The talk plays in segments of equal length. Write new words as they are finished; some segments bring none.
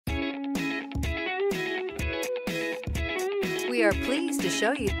We are pleased to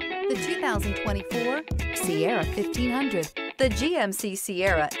show you the 2024 Sierra 1500. The GMC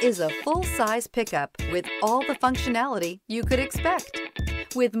Sierra is a full-size pickup with all the functionality you could expect.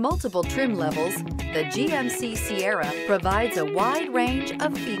 With multiple trim levels, the GMC Sierra provides a wide range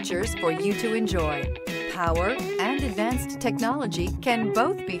of features for you to enjoy. Power and advanced technology can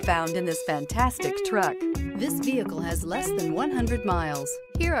both be found in this fantastic truck. This vehicle has less than 100 miles.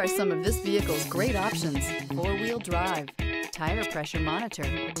 Here are some of this vehicle's great options: four-wheel drive, tire pressure monitor,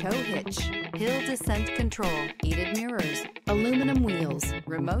 tow hitch, hill descent control, heated mirrors, aluminum wheels,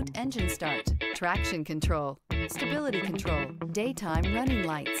 remote engine start, traction control, stability control, daytime running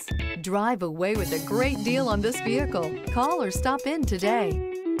lights. Drive away with a great deal on this vehicle. Call or stop in today.